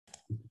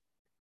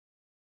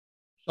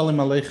Shalom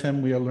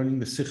Aleichem. We are learning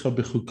the Sicha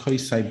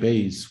B'Chukoisai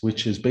Beis,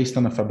 which is based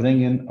on a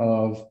farbrengen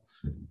of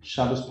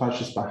Shabbos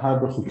Parshas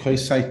Bahar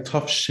B'Chukoisai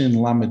Tafshin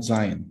Lamed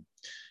Zayin.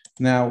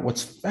 Now,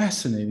 what's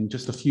fascinating,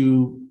 just a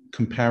few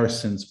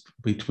comparisons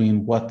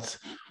between what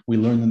we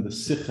learned in the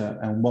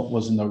Sicha and what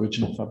was in the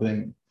original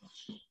farbrengen.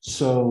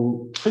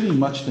 So, pretty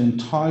much the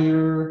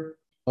entire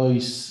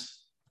Ois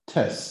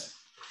Tes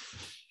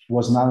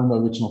was not in the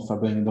original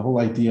farbrengen. The whole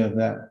idea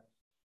that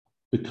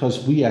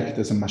because we act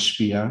as a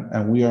mashpia,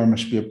 and we are a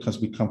mashpia because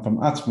we come from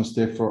Atzmus,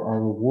 therefore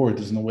our reward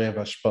is in the way of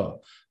Ashpa.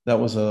 That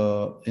was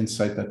an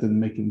insight that didn't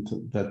make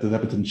it that the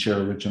Rebbe didn't share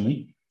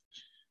originally.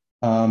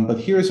 But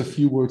here's a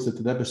few words that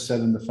the Rebbe said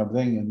in the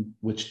farbrengen,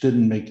 which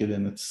didn't make it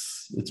in.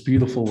 It's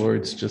beautiful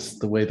words, just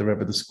the way the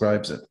Rebbe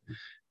describes it.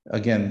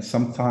 Again,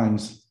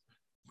 sometimes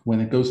when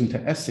it goes into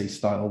essay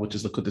style, which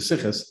is the Likutei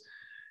Sichos,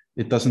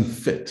 it doesn't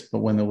fit. But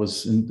when it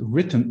was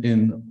written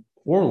in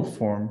oral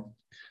form,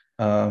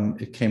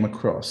 it came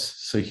across.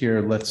 So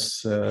here,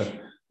 let's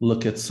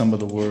look at some of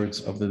the words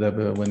of the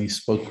Rebbe when he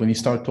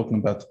started talking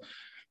about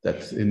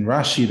that in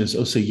Rashi, there's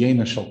also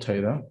Yena Shal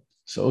Torah.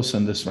 So also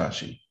in this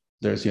Rashi,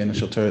 there's Yena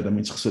Shal Torah, that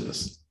means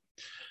Chassidus.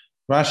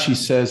 Rashi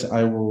says,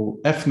 I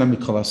will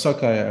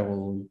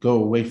go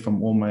away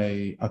from all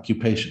my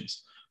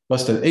occupations.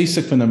 What's the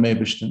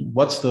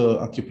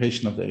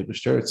occupation of the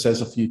Eibishter? It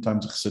says a few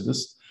times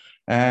Chassidus.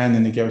 And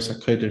in the Geras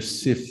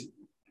HaKodesh,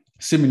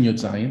 Siman Yud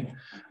Zayin,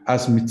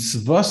 as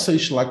mitzvah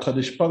Seishla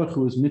Kadosh Baruch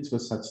Hu is mitzvah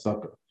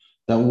tzedakah.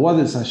 That what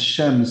is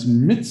Hashem's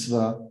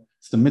mitzvah?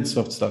 It's the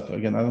mitzvah of tzedakah.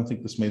 Again, I don't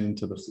think this made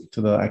into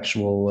the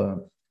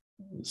actual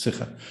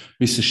sicha.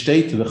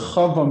 V'sishtei the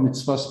chava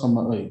mitzvahs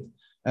chama'od.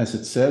 As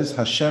it says,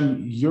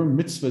 Hashem, your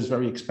mitzvah is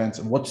very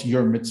expansive. What's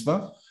your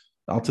mitzvah?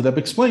 Alter Rebbe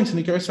explains in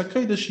the Geras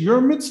HaKodesh, your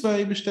mitzvah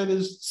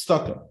is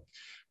tzedakah.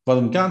 But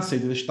im Ganze,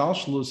 the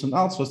Shtalshlus and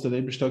alles, was the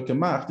Eibishter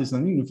gemacht, is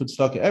not even for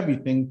tzedakah,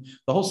 everything,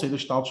 the whole Seder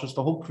Shtalshlus,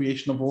 the whole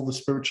creation of all the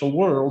spiritual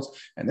worlds,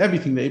 and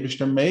everything the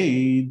Eibishter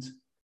made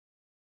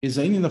is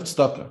a union of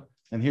tzedakah.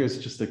 And here's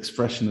just the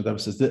expression that Rebbe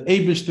says, the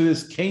Eibishter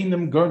is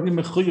keinem garni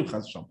mechuyev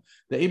chazasham.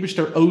 The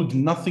Eibishter owed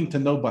nothing to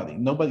nobody.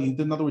 Nobody,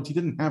 in other words, he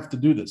didn't have to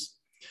do this.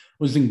 It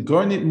was in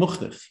garnit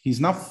muchtich. He's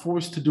not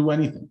forced to do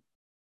anything.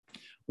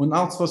 When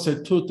alles was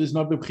tut is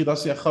not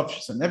b'bchirasi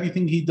achavshis, and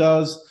everything he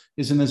does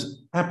is in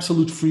his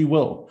absolute free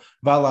will.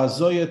 Because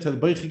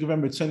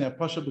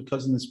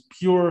in his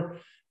pure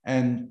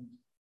and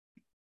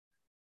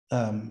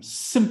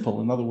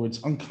simple, in other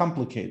words,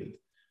 uncomplicated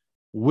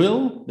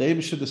will, the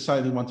Eibishter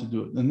decided he wanted to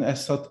do it. And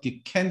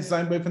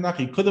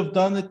he could have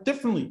done it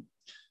differently.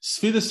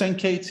 Sfidas and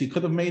Kates, he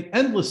could have made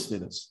endless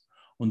sfidas.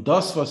 Und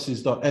das was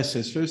is the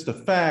SS first, the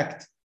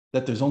fact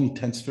that there's only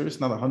 10 spheres,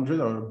 not 100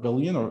 or a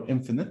billion or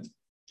infinite,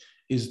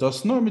 is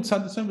das nur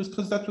mitzad December,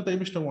 because that's what the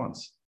Eibishter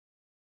wants.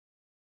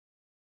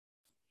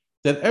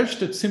 That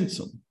erste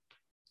Tzimtzum,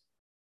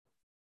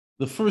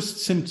 the first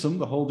Tzimtzum,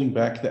 the holding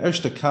back, the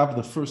erste Kav,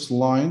 the first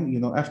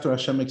line, after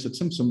Hashem makes a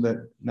Tzimtzum,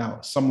 that now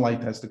some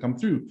light has to come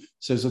through.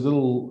 So there's a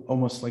little,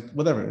 almost like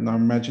whatever, in our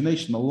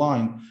imagination, a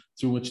line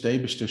through which the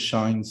Eibishter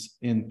shines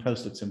in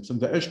post Tzimtzum.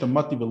 The erste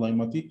Mati v'lay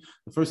Mati,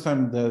 the first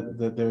time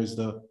that there is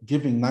the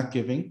giving, not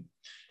giving,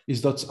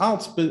 is that's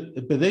alt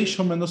b'reish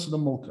homenos the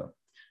mulka.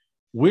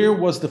 Where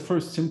was the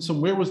first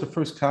Tzimtzum? Where was the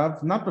first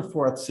Kav? Not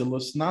before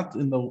Atzilus, not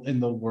in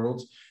the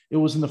worlds. It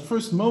was in the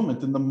first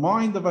moment, in the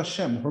mind of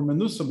Hashem.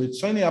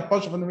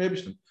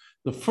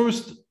 The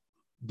first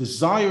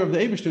desire of the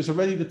Eibishter is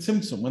already the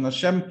Tzimtzum, when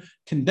Hashem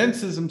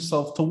condenses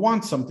himself to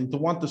want something, to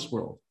want this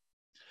world.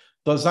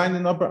 But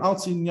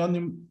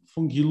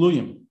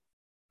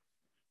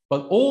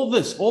all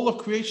this, all of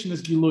creation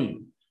is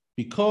Giluyim.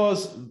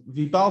 Because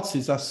Vibaltzi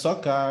is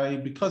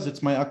Asakai, because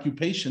it's my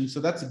occupation,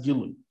 so that's a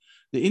Gilui.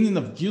 The Indian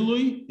of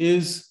Gilui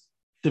is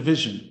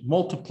division,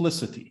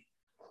 multiplicity.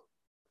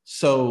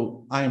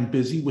 So I am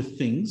busy with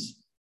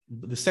things.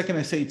 The second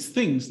I say it's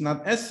things,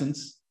 not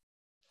essence,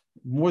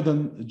 more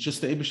than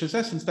just the Eibishter's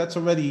essence, that's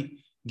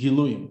already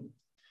Giluyim.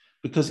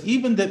 Because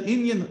even that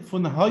Indian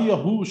from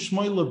Hayahu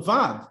Shmoy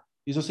Levad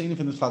is also Indian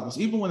from the Flatness.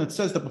 Even when it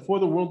says that before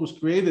the world was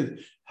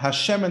created,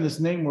 Hashem and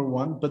his name were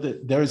one,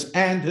 but there's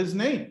and his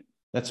name.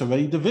 That's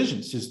already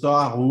division.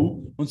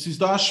 Sizdahu and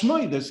Sizdah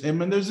Shmoy. There's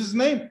him and there's his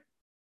name.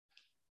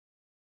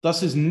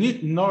 Das is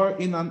nor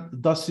in an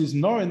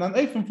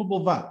Eifem for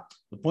Bolvat.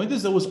 The point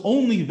is there was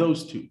only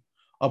those two.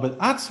 But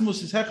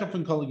Atzmus is Hecher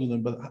from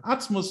Kalagilim. But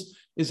Atzmus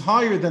is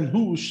higher than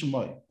Hu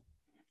Shmoy.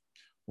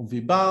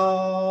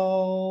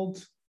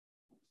 Vibald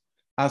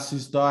as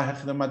is da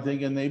Hecher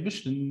Madega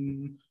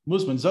Neibishten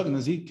muss man sagen,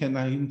 as he can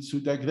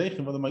hinzu der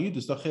Griechen, weil der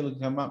Mayudis da Chelik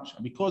Hamamsh.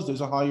 Because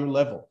there's a higher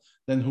level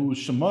than Hu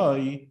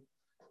Shmoy,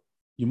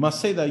 you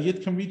must say that a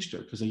Yid can reach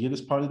there, because a Yid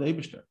is part of the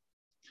Eibishter.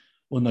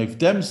 And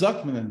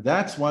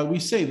that's why we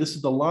say this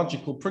is the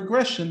logical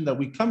progression that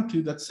we come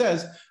to that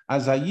says,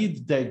 as a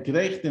Yid der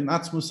Greich den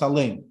Atzmus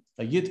Alein.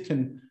 A Yid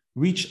can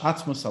reach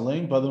Atzmus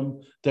Alein,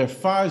 but der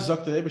far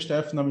sagt der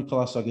Eibishter Efnami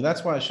Kalasagi.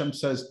 That's why Hashem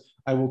says,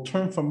 I will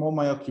turn from all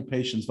my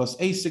occupations. Was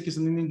Asik is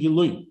in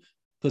Gilui,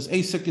 because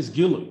Asik is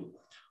Gilui.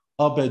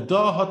 Aber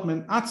da hat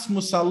man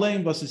Atzmus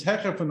Alein, was is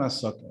Hecher von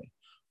Asakai.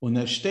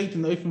 Und steht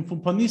in der Öfen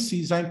von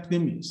Panissi sein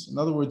Pnimius. In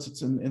other words,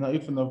 it's in the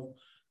Öfen of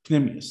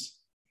Pnimius.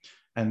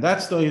 And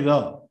that's the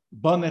Ida.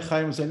 Bane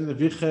Chaim Zayin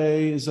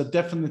Leviche is a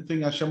definite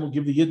thing Hashem will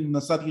give the Yidden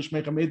Nasad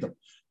Yishmechem Edom.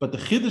 But the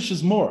Chiddush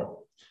is more,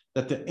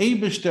 that the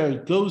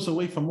Eibishter goes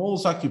away from all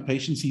his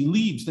occupations. He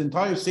leaves the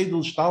entire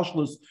Sedel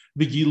Shtalshlus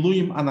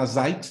V'Giluyim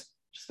Anazait,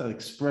 just that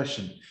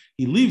expression.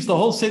 He leaves the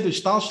whole Sedel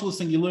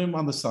Shtalshlus and Giluyim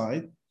on the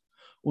side.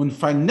 Und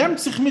vernimmt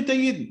sich mit der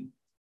Yidden.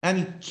 And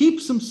he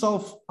keeps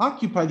himself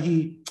occupied.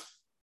 He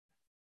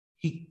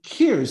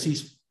cares, he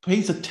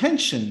pays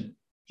attention,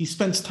 he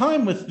spends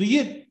time with the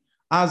Yid.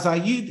 As a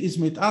Yid is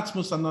mit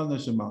Atzmus another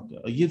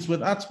Shemalka. A Yid's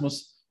with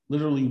Atzmus,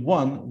 literally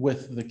one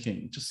with the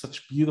king. Just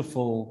such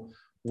beautiful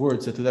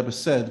words that the Rebbe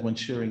said when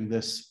sharing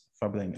this Farbrengen.